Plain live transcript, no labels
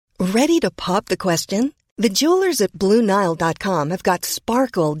Ready to pop the question? The jewelers at BlueNile.com have got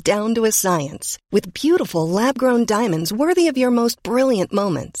sparkle down to a science with beautiful lab-grown diamonds worthy of your most brilliant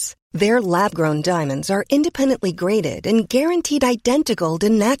moments. Their lab-grown diamonds are independently graded and guaranteed identical to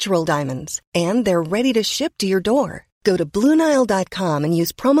natural diamonds, and they're ready to ship to your door. Go to BlueNile.com and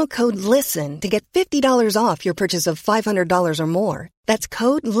use promo code LISTEN to get $50 off your purchase of $500 or more. That's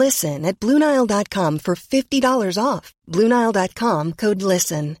code LISTEN at BlueNile.com for $50 off. BlueNile.com, code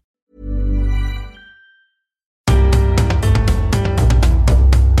LISTEN.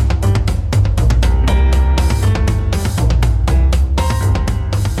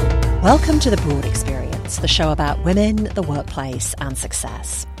 Welcome to The Broad Experience, the show about women, the workplace, and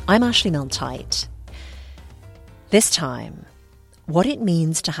success. I'm Ashley Milne-Tyte. This time, what it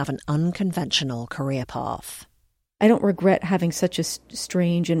means to have an unconventional career path. I don't regret having such a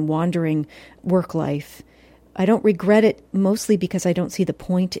strange and wandering work life. I don't regret it mostly because I don't see the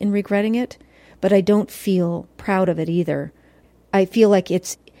point in regretting it, but I don't feel proud of it either. I feel like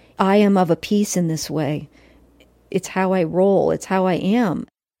I am of a piece in this way. It's how I roll. It's how I am.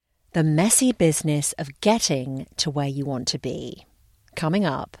 The messy business of getting to where you want to be. Coming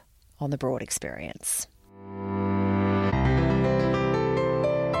up on The Broad Experience.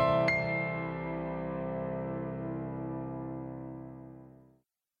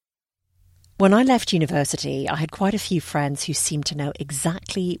 When I left university, I had quite a few friends who seemed to know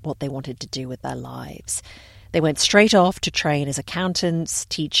exactly what they wanted to do with their lives. They went straight off to train as accountants,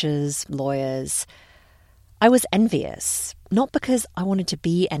 teachers, lawyers. I was envious, not because I wanted to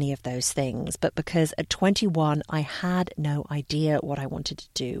be any of those things, but because at 21 I had no idea what I wanted to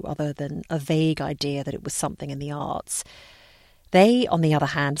do other than a vague idea that it was something in the arts. They, on the other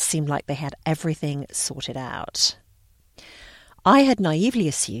hand, seemed like they had everything sorted out. I had naively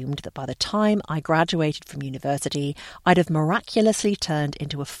assumed that by the time I graduated from university, I'd have miraculously turned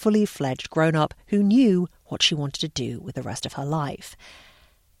into a fully fledged grown-up who knew what she wanted to do with the rest of her life.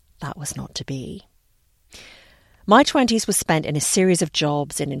 That was not to be. My 20s was spent in a series of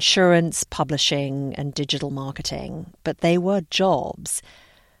jobs in insurance, publishing, and digital marketing, but they were jobs.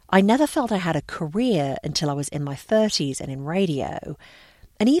 I never felt I had a career until I was in my 30s and in radio.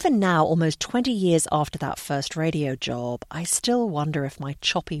 And even now, almost 20 years after that first radio job, I still wonder if my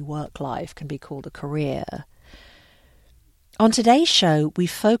choppy work life can be called a career. On today's show, we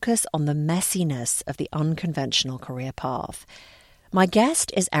focus on the messiness of the unconventional career path. My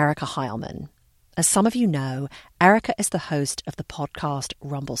guest is Erica Heilman. As some of you know, Erica is the host of the podcast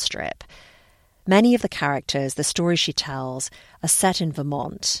Rumble Strip. Many of the characters, the stories she tells, are set in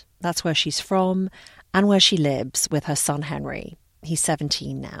Vermont. That's where she's from and where she lives with her son Henry. He's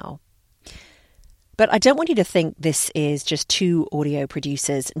 17 now. But I don't want you to think this is just two audio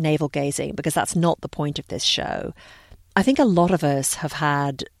producers navel-gazing, because that's not the point of this show. I think a lot of us have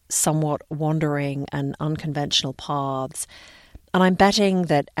had somewhat wandering and unconventional paths. And I'm betting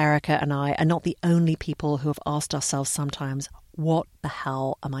that Erica and I are not the only people who have asked ourselves sometimes, what the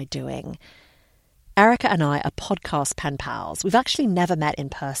hell am I doing? Erica and I are podcast pen pals. We've actually never met in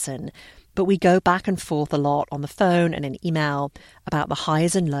person, but we go back and forth a lot on the phone and in email about the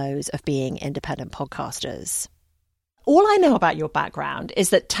highs and lows of being independent podcasters. All I know about your background is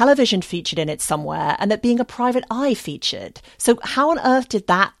that television featured in it somewhere and that being a private eye featured. So how on earth did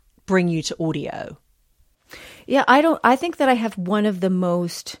that bring you to audio? Yeah, I think that I have one of the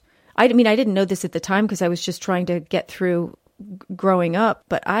most, I didn't know this at the time because I was just trying to get through growing up,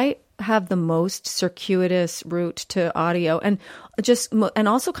 but I have the most circuitous route to audio and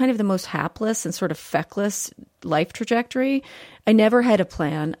also kind of the most hapless and sort of feckless life trajectory. I never had a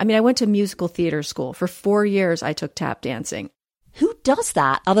plan. I went to musical theater school. For 4 years, I took tap dancing. Who does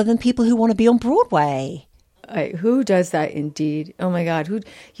that other than people who want to be on Broadway? Who does that indeed? Oh my God.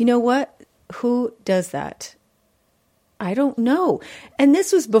 You know what? Who does that? I don't know. And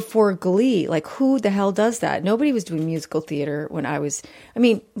this was before Glee. Like, who the hell does that? Nobody was doing musical theater when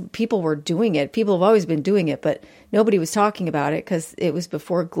people were doing it. People have always been doing it, but nobody was talking about it because it was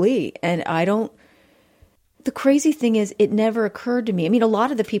before Glee. And the crazy thing is, it never occurred to me. A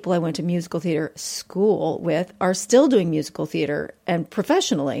lot of the people I went to musical theater school with are still doing musical theater and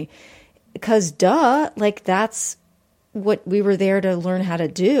professionally because that's what we were there to learn how to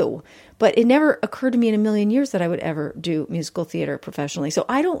do. But it never occurred to me in a million years that I would ever do musical theater professionally. So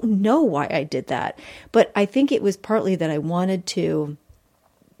I don't know why I did that. But I think it was partly that I wanted to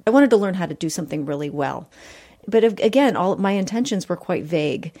learn how to do something really well. But again, all my intentions were quite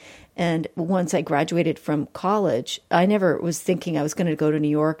vague. And once I graduated from college, I never was thinking I was going to go to New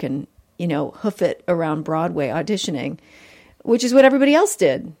York and, hoof it around Broadway auditioning, which is what everybody else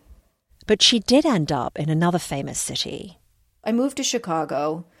did. But she did end up in another famous city. I moved to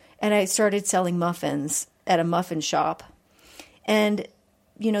Chicago, and I started selling muffins at a muffin shop. And,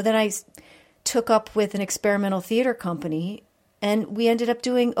 then I took up with an experimental theater company, and we ended up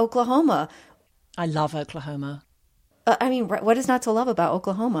doing Oklahoma. I love Oklahoma. What is not to love about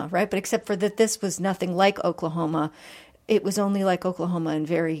Oklahoma, right? But except for that this was nothing like Oklahoma. It was only like Oklahoma in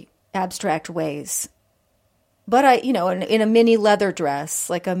very abstract ways. But in a mini leather dress,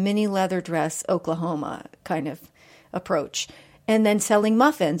 like a mini leather dress Oklahoma kind of approach. And then selling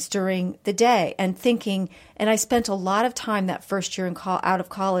muffins during the day and thinking, and I spent a lot of time that first year out of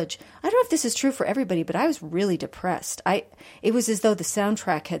college. I don't know if this is true for everybody, but I was really depressed. It was as though the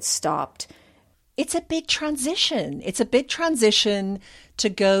soundtrack had stopped. It's a big transition. It's a big transition to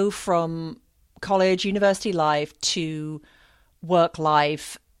go from college, university life to work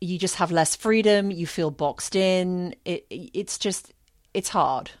life. You just have less freedom. You feel boxed in. It's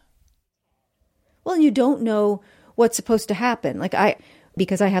hard. Well, you don't know what's supposed to happen.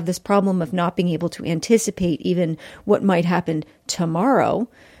 Because I have this problem of not being able to anticipate even what might happen tomorrow,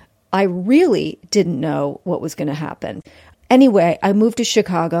 I really didn't know what was going to happen. Anyway, I moved to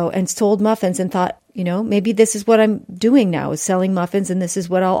Chicago and sold muffins and thought, maybe this is what I'm doing now, is selling muffins, and this is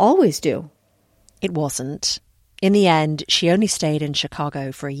what I'll always do. It wasn't. In the end, she only stayed in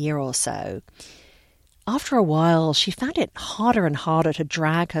Chicago for a year or so. After a while, she found it harder and harder to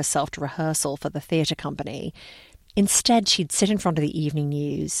drag herself to rehearsal for the theatre company. Instead, she'd sit in front of the evening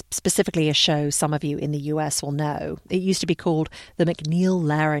news, specifically a show some of you in the US will know. It used to be called the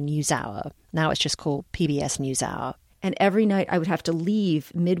MacNeil-Lehrer NewsHour. Now it's just called PBS NewsHour. And every night I would have to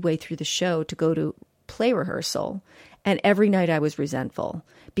leave midway through the show to go to play rehearsal. And every night I was resentful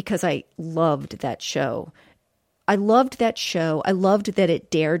because I loved that show. I loved that show. I loved that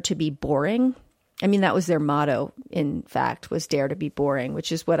it dared to be boring. That was their motto, in fact, was dare to be boring,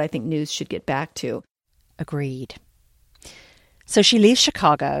 which is what I think news should get back to. Agreed. So she leaves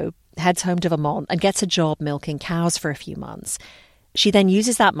Chicago, heads home to Vermont, and gets a job milking cows for a few months. She then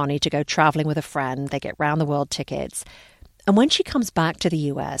uses that money to go traveling with a friend. They get round-the-world tickets. And when she comes back to the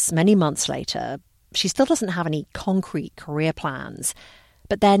US many months later, she still doesn't have any concrete career plans.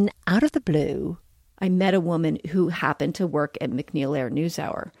 But then, out of the blue, I met a woman who happened to work at MacNeil-Lehrer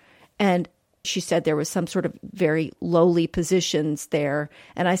NewsHour. And she said there was some sort of very lowly positions there.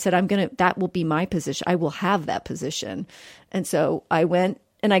 And I said, that will be my position. I will have that position. And so I went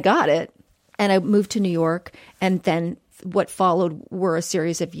and I got it. And I moved to New York. And then what followed were a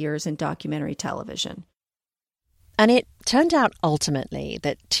series of years in documentary television. And it turned out ultimately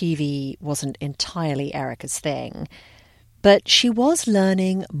that TV wasn't entirely Erica's thing. But she was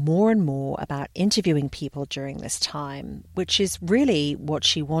learning more and more about interviewing people during this time, which is really what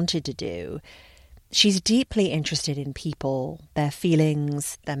she wanted to do. She's deeply interested in people, their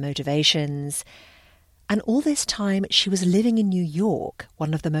feelings, their motivations. And all this time, she was living in New York,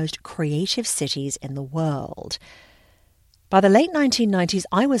 one of the most creative cities in the world. By the late 1990s,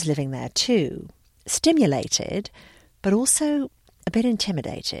 I was living there too, stimulated, but also a bit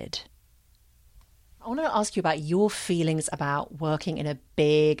intimidated. I want to ask you about your feelings about working in a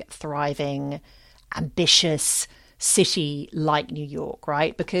big, thriving, ambitious city like New York,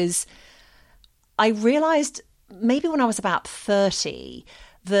 right? Because I realized maybe when I was about 30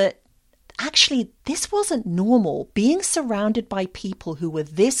 that actually this wasn't normal. Being surrounded by people who were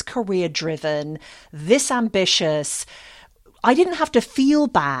this career-driven, this ambitious, I didn't have to feel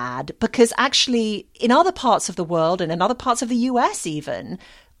bad because actually in other parts of the world and in other parts of the US even,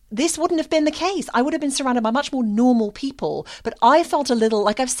 this wouldn't have been the case. I would have been surrounded by much more normal people. But I felt a little,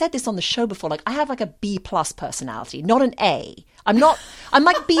 like I've said this on the show before, like I have like a B+ personality, not an A. I'm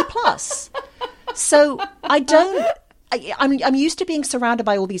like B+. So I'm used to being surrounded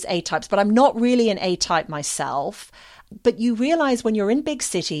by all these A types, but I'm not really an A type myself. But you realize when you're in big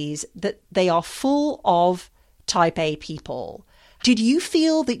cities that they are full of type A people. Did you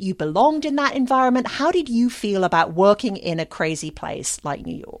feel that you belonged in that environment? How did you feel about working in a crazy place like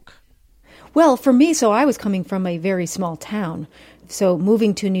New York? Well, for me, so I was coming from a very small town. So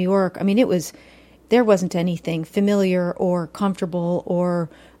moving to New York, there wasn't anything familiar or comfortable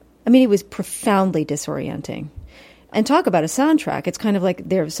it was profoundly disorienting. And talk about a soundtrack. It's kind of like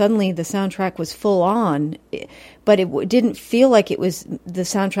suddenly the soundtrack was full on, but it didn't feel like it was the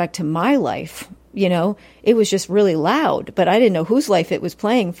soundtrack to my life. It was just really loud, but I didn't know whose life it was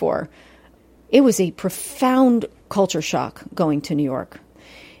playing for. It was a profound culture shock going to New York.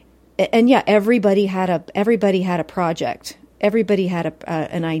 And yeah, everybody had a project. Everybody had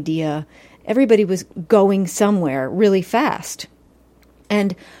an idea. Everybody was going somewhere really fast.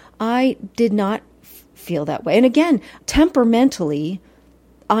 And I did not feel that way. And again, temperamentally,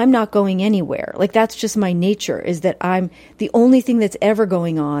 I'm not going anywhere. Like, that's just my nature, is that the only thing that's ever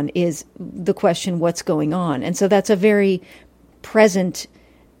going on is the question, what's going on? And so that's a very present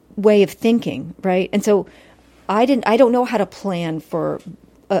way of thinking, right? And so I don't know how to plan for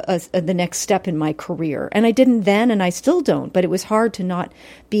the next step in my career. And I didn't then, and I still don't, but it was hard to not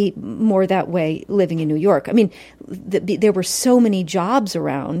be more that way living in New York. I mean, there were so many jobs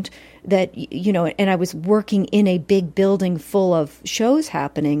around that, and I was working in a big building full of shows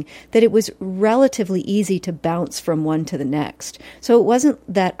happening, that it was relatively easy to bounce from one to the next. So it wasn't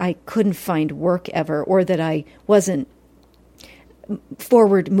that I couldn't find work ever, or that I wasn't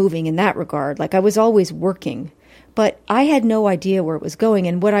forward moving in that regard. Like, I was always working. But I had no idea where it was going.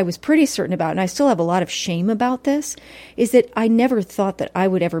 And what I was pretty certain about, and I still have a lot of shame about this, is that I never thought that I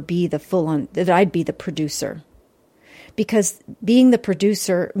would ever be that I'd be the producer. Because being the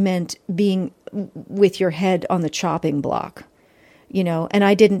producer meant being with your head on the chopping block, and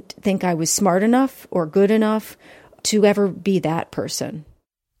I didn't think I was smart enough or good enough to ever be that person.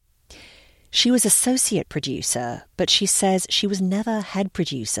 She was associate producer, but she says she was never head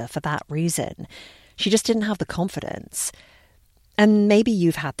producer for that reason. She just didn't have the confidence. And maybe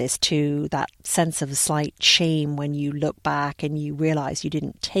you've had this too, that sense of slight shame when you look back and you realize you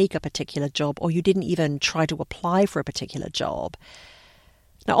didn't take a particular job, or you didn't even try to apply for a particular job.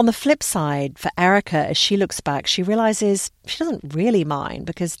 Now, on the flip side, for Erica, as she looks back, she realizes she doesn't really mind,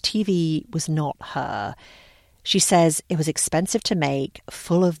 because TV was not her. She says it was expensive to make,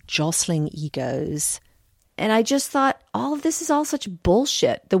 full of jostling egos. And I just thought, all of this is all such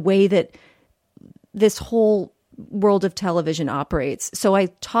bullshit, the way that this whole world of television operates. So I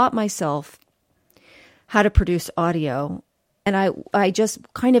taught myself how to produce audio, and I just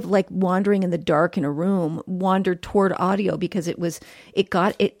kind of, like wandering in the dark in a room, wandered toward audio, because it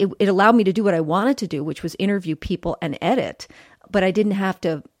allowed me to do what I wanted to do, which was interview people and edit, but I didn't have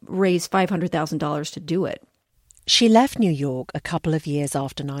to raise $500,000 to do it. She left New York a couple of years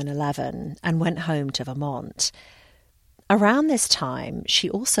after 9/11 and went home to Vermont. Around this time, she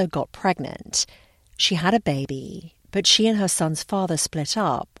also got pregnant. She had a baby, but she and her son's father split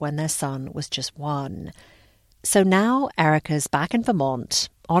up when their son was just 1. So now Erica's back in Vermont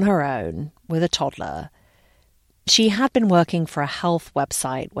on her own with a toddler. She had been working for a health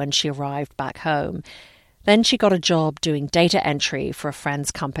website when she arrived back home. Then she got a job doing data entry for a friend's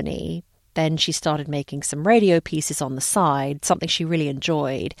company. Then she started making some radio pieces on the side, something she really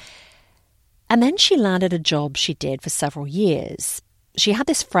enjoyed. And then she landed a job she did for several years. She had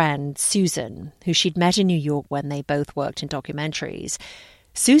this friend, Susan, who she'd met in New York when they both worked in documentaries.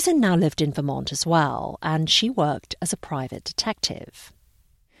 Susan now lived in Vermont as well, and she worked as a private detective.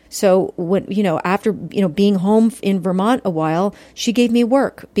 So when, after, being home in Vermont a while, she gave me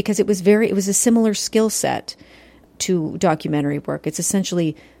work, because it was a similar skill set to documentary work. It's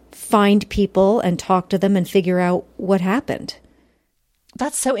essentially find people and talk to them and figure out what happened.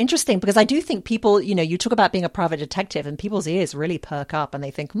 That's so interesting, because I do think people, you talk about being a private detective and people's ears really perk up and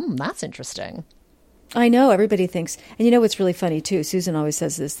they think, that's interesting. I know, everybody thinks. And what's really funny too, Susan always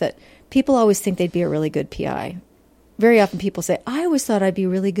says this, that people always think they'd be a really good PI. Very often people say, I always thought I'd be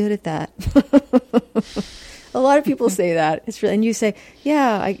really good at that. A lot of people say that. And you say,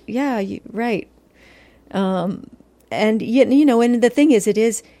 right. And and the thing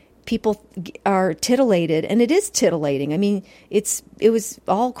is, people are titillated, and it is titillating. I mean, it was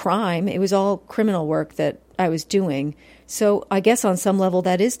all crime. It was all criminal work that I was doing. So I guess on some level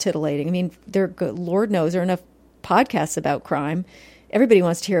that is titillating. I mean, Lord knows there are enough podcasts about crime. Everybody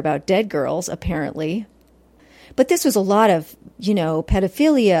wants to hear about dead girls, apparently. But this was a lot of,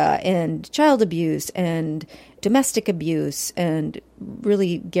 pedophilia and child abuse and domestic abuse and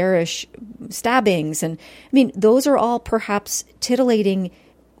really garish stabbings. And I mean, those are all perhaps titillating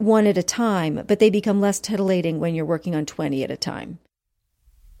one at a time, but they become less titillating when you're working on 20 at a time.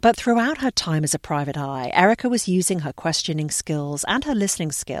 But throughout her time as a private eye, Erica was using her questioning skills and her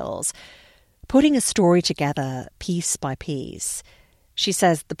listening skills, putting a story together piece by piece. She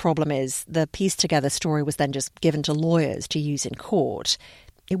says the problem is the pieced-together story was then just given to lawyers to use in court.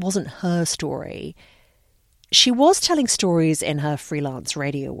 It wasn't her story. She was telling stories in her freelance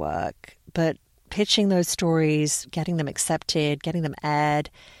radio work, but pitching those stories, getting them accepted, getting them aired,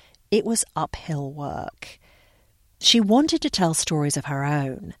 it was uphill work. She wanted to tell stories of her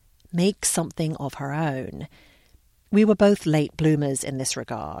own, make something of her own. We were both late bloomers in this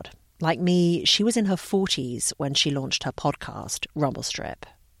regard. Like me, she was in her 40s when she launched her podcast, Rumble Strip.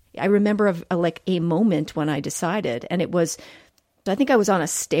 I remember a moment when I decided, and I think I was on a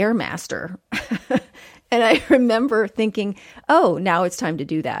Stairmaster. And I remember thinking, oh, now it's time to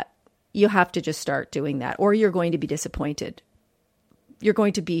do that. You have to just start doing that, or you're going to be disappointed. You're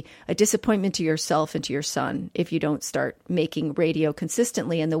going to be a disappointment to yourself and to your son if you don't start making radio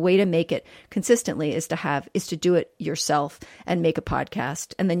consistently. And the way to make it consistently is to do it yourself and make a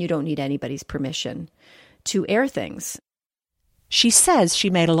podcast. And then you don't need anybody's permission to air things. She says she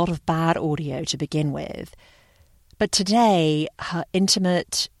made a lot of bad audio to begin with. But today, her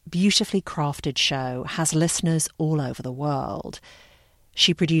intimate, beautifully crafted show has listeners all over the world.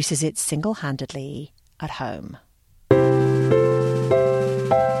 She produces it single-handedly at home.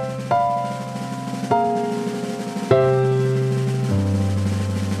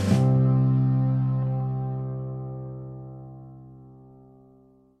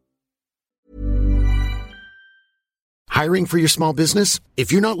 Hiring for your small business?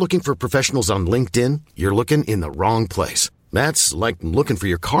 If you're not looking for professionals on LinkedIn, you're looking in the wrong place. That's like looking for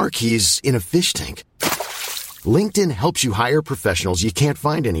your car keys in a fish tank. LinkedIn helps you hire professionals you can't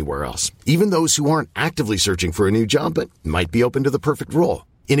find anywhere else, even those who aren't actively searching for a new job but might be open to the perfect role.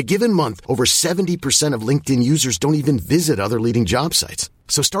 In a given month, over 70% of LinkedIn users don't even visit other leading job sites.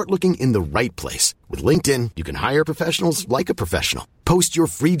 So start looking in the right place. With LinkedIn, you can hire professionals like a professional. Post your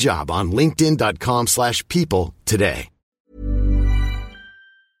free job on linkedin.com/people today.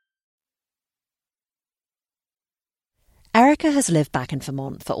 Erica has lived back in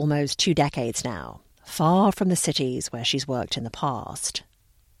Vermont for almost 2 decades now, far from the cities where she's worked in the past.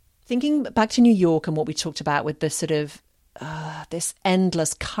 Thinking back to New York and what we talked about with this sort of this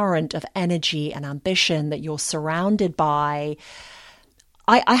endless current of energy and ambition that you're surrounded by,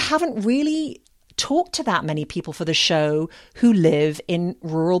 I haven't really talked to that many people for the show who live in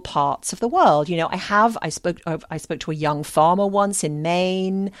rural parts of the world. You know, I spoke to a young farmer once in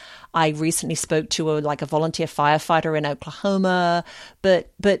Maine. I recently spoke to a volunteer firefighter in Oklahoma.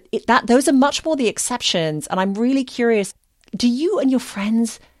 But those are much more the exceptions. And I'm really curious, do you and your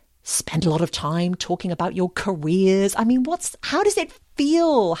friends spend a lot of time talking about your careers? I mean, how does it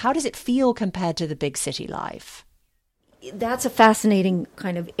feel? How does it feel compared to the big city life? That's a fascinating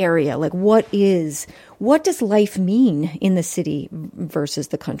kind of area. Like, what does life mean in the city versus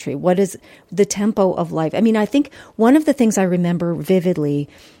the country? What is the tempo of life? I mean, I think one of the things I remember vividly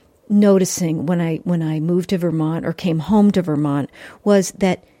noticing when I moved to Vermont or came home to Vermont was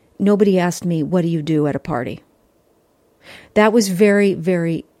that nobody asked me, what do you do at a party? That was very,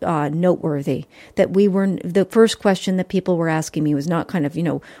 very noteworthy. That the first question that people were asking me was not kind of,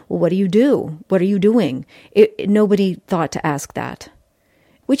 well, what do you do? What are you doing? Nobody thought to ask that.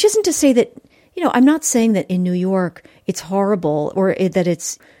 Which isn't to say that, I'm not saying that in New York it's horrible or that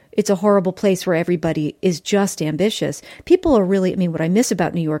it's a horrible place where everybody is just ambitious. People are really, what I miss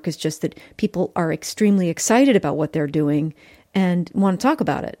about New York is just that people are extremely excited about what they're doing and want to talk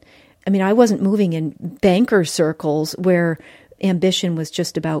about it. I wasn't moving in banker circles where ambition was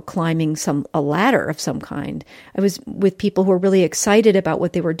just about climbing a ladder of some kind. I was with people who were really excited about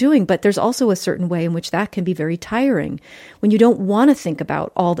what they were doing, but there's also a certain way in which that can be very tiring when you don't want to think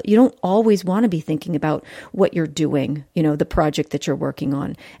about you don't always want to be thinking about what you're doing, the project that you're working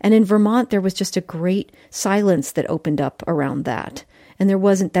on. And in Vermont, there was just a great silence that opened up around that. And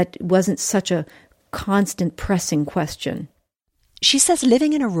that wasn't such a constant pressing question. She says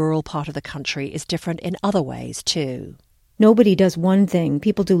living in a rural part of the country is different in other ways, too. Nobody does one thing.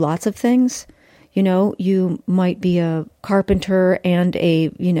 People do lots of things. You might be a carpenter and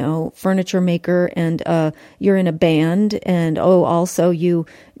a, furniture maker and you're in a band and, also you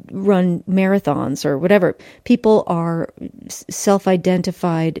run marathons or whatever. People are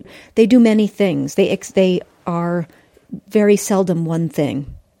self-identified. They do many things. They are very seldom one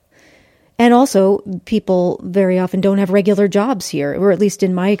thing. And also, people very often don't have regular jobs here, or at least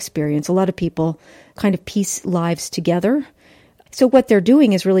in my experience, a lot of people kind of piece lives together. So what they're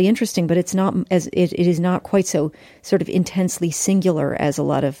doing is really interesting, but it is not quite so sort of intensely singular as a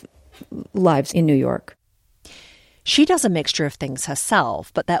lot of lives in New York. She does a mixture of things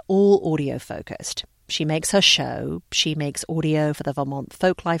herself, but they're all audio focused. She makes her show. She makes audio for the Vermont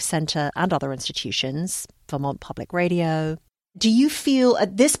Folklife Center and other institutions, Vermont Public Radio. Do you feel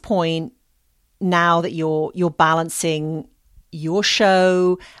at this point, now that you're balancing your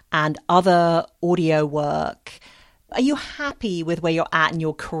show and other audio work, are you happy with where you're at in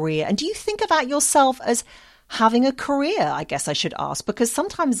your career? And do you think about yourself as having a career, I guess I should ask? Because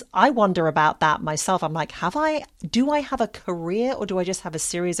sometimes I wonder about that myself. I'm like, do I have a career or do I just have a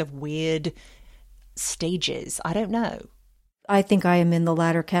series of weird stages? I don't know. I think I am in the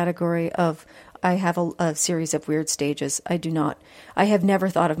latter category of I have a series of weird stages. I do not. I have never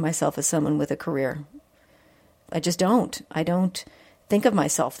thought of myself as someone with a career. I just don't. I don't think of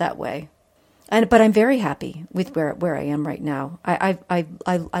myself that way. But I'm very happy with where I am right now.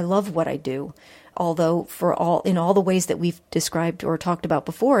 I love what I do, although in all the ways that we've described or talked about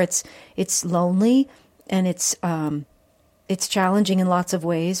before, it's lonely and it's challenging in lots of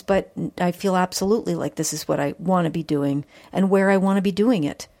ways. But I feel absolutely like this is what I want to be doing and where I want to be doing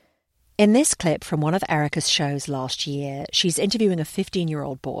it. In this clip from one of Erica's shows last year, she's interviewing a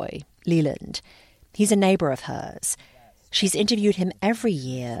 15-year-old boy, Leland. He's a neighbour of hers. She's interviewed him every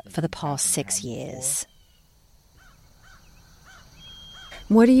year for the past 6 years.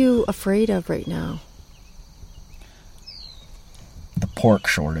 What are you afraid of right now? The pork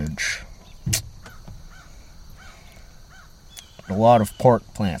shortage. A lot of pork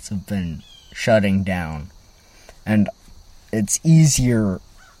plants have been shutting down, and it's easier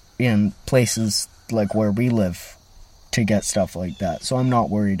in places like where we live to get stuff like that, so I'm not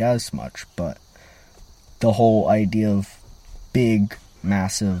worried as much. But the whole idea of big,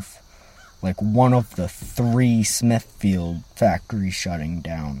 massive, like one of the 3 Smithfield factories shutting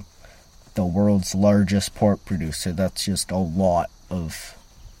down, the world's largest pork producer, that's just a lot of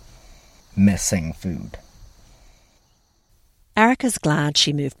missing food. Erica's glad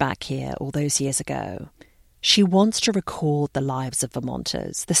she moved back here all those years ago. She wants to record the lives of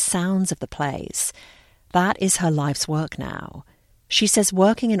Vermonters, the sounds of the place. That is her life's work now. She says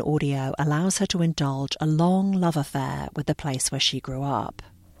working in audio allows her to indulge a long love affair with the place where she grew up.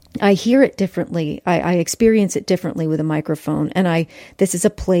 I hear it differently. I experience it differently with a microphone. And this is a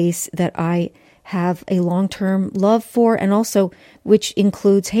place that I have a long-term love for, and also which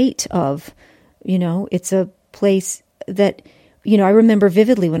includes hate of. It's a place that, I remember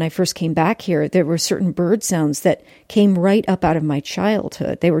vividly when I first came back here, there were certain bird sounds that came right up out of my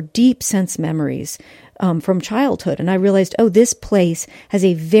childhood. They were deep sense memories from childhood. And I realized, this place has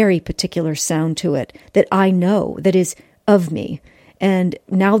a very particular sound to it that I know, that is of me. And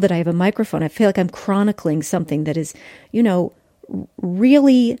now that I have a microphone, I feel like I'm chronicling something that is,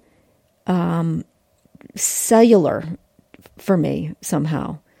 really cellular for me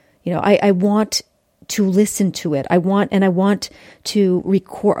somehow. I want to listen to it. I want to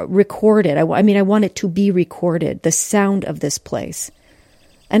record it. I want it to be recorded, the sound of this place.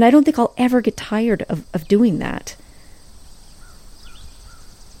 And I don't think I'll ever get tired of doing that.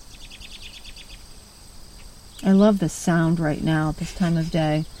 I love the sound right now at this time of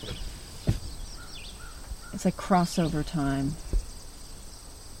day. It's like crossover time.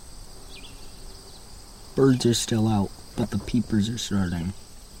 Birds are still out, but the peepers are starting.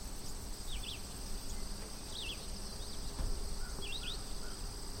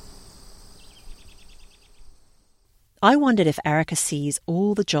 I wondered if Erica sees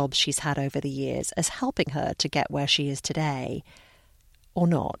all the jobs she's had over the years as helping her to get where she is today, or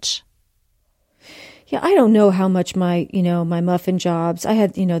not. Yeah, I don't know how much my muffin jobs, I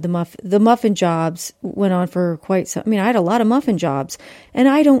had, the muffin jobs went on for quite some, I had a lot of muffin jobs, and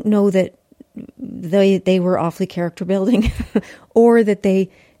I don't know that they were awfully character building or that they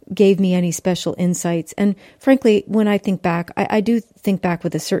gave me any special insights. And frankly, when I think back, I do think back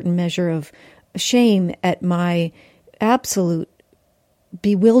with a certain measure of shame at my absolute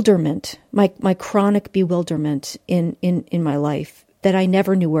bewilderment, my chronic bewilderment in my life, that I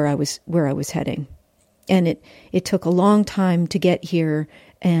never knew where I was heading. And it took a long time to get here.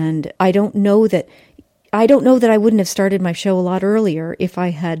 And I don't know that I wouldn't have started my show a lot earlier if I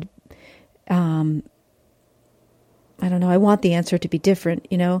had, I don't know. I want the answer to be different.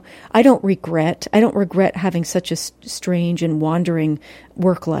 I don't regret having such a strange and wandering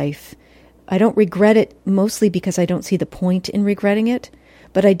work life. I don't regret it mostly because I don't see the point in regretting it,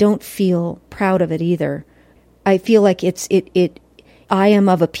 but I don't feel proud of it either. I feel like I am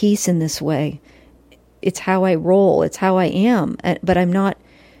of a piece in this way. It's how I roll. It's how I am. But I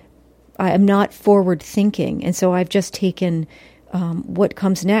am not forward thinking. And so I've just taken what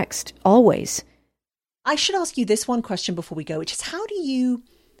comes next, always. I should ask you this one question before we go, which is how do you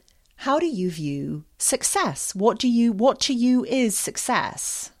view success? What to you is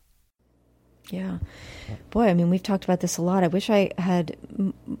success? Yeah. Boy, we've talked about this a lot. I wish I had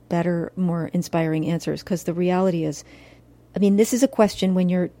better, more inspiring answers, because the reality is, this is a question when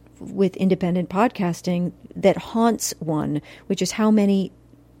you're with independent podcasting that haunts one, which is how many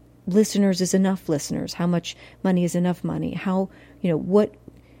listeners is enough listeners? How much money is enough money? How, what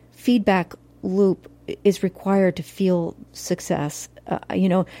feedback loop is required to feel success?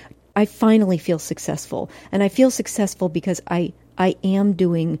 I finally feel successful, and I feel successful because I am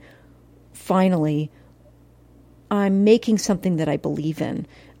doing, finally, I'm making something that I believe in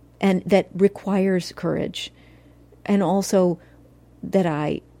and that requires courage, and also that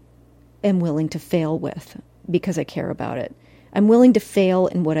I am willing to fail with because I care about it. I'm willing to fail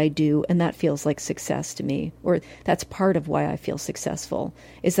in what I do, and that feels like success to me. Or that's part of why I feel successful,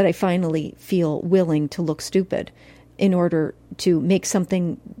 is that I finally feel willing to look stupid in order to make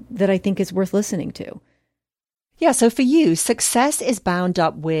something that I think is worth listening to. Yeah, so for you, success is bound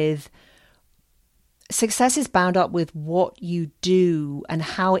up with what you do and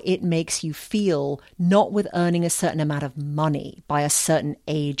how it makes you feel, not with earning a certain amount of money by a certain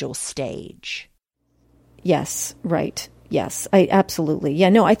age or stage. Yes, right. Yes, I absolutely. Yeah,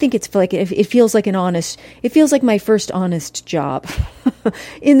 no, I think it's like it feels like it feels like my first honest job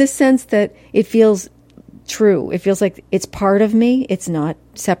in the sense that it feels true. It feels like it's part of me. It's not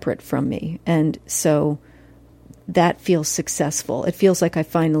separate from me. And so that feels successful. It feels like I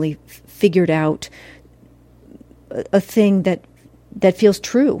finally figured out a thing that feels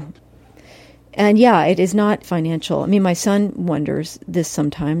true. And yeah, it is not financial. I mean, my son wonders this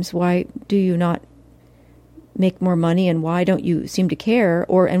sometimes. Why do you not make more money, and why don't you seem to care?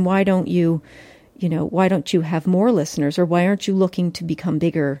 And why don't you have more listeners? Or why aren't you looking to become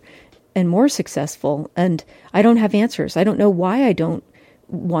bigger and more successful? And I don't have answers. I don't know why I don't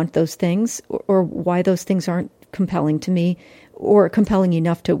want those things, or why those things aren't compelling to me or compelling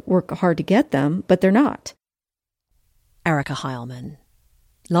enough to work hard to get them, but they're not. Erica Heilman.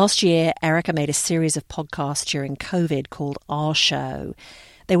 Last year, Erica made a series of podcasts during COVID called Our Show.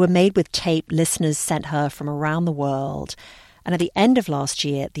 They were made with tape listeners sent her from around the world. And at the end of last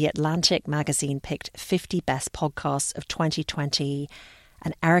year, The Atlantic magazine picked 50 best podcasts of 2020,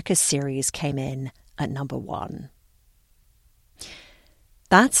 and Erica's series came in at number 1.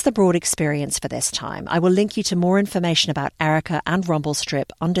 That's the Broad Experience for this time. I will link you to more information about Erica and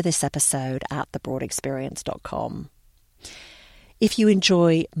Rumblestrip under this episode at thebroadexperience.com. If you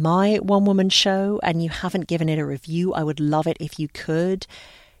enjoy my one-woman show and you haven't given it a review, I would love it if you could.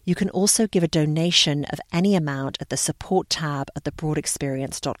 You can also give a donation of any amount at the support tab at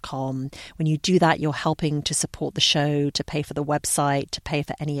thebroadexperience.com. When you do that, you're helping to support the show, to pay for the website, to pay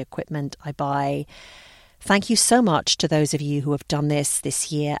for any equipment I buy. Thank you so much to those of you who have done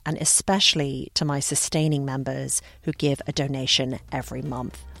this year, and especially to my sustaining members who give a donation every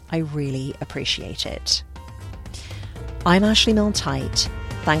month. I really appreciate it. I'm Ashley Milne-Tyte.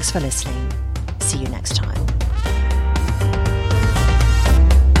 Thanks for listening. See you next time.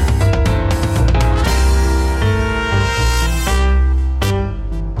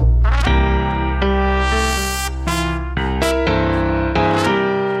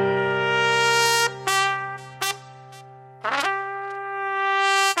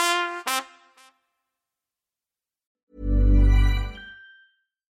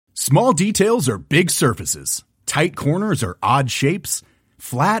 Small details are big surfaces. Tight corners are odd shapes.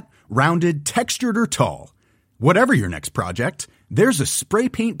 Flat, rounded, textured, or tall. Whatever your next project, there's a spray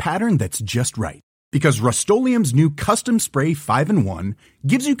paint pattern that's just right. Because Rust-Oleum's new Custom Spray 5-in-1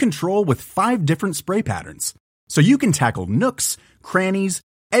 gives you control with 5 different spray patterns. So you can tackle nooks, crannies,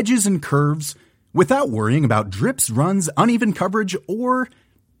 edges, and curves without worrying about drips, runs, uneven coverage, or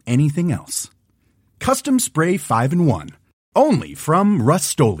anything else. Custom Spray 5-in-1. Only from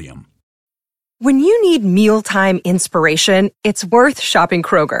Rust-Oleum. When you need mealtime inspiration, it's worth shopping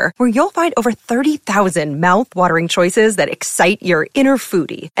Kroger, where you'll find over 30,000 mouth-watering choices that excite your inner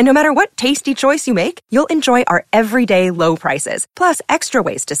foodie. And no matter what tasty choice you make, you'll enjoy our everyday low prices, plus extra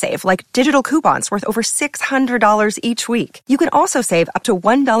ways to save, like digital coupons worth over $600 each week. You can also save up to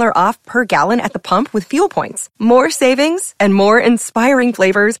 $1 off per gallon at the pump with fuel points. More savings and more inspiring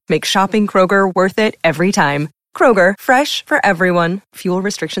flavors make shopping Kroger worth it every time. Kroger, fresh for everyone. Fuel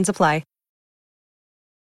restrictions apply.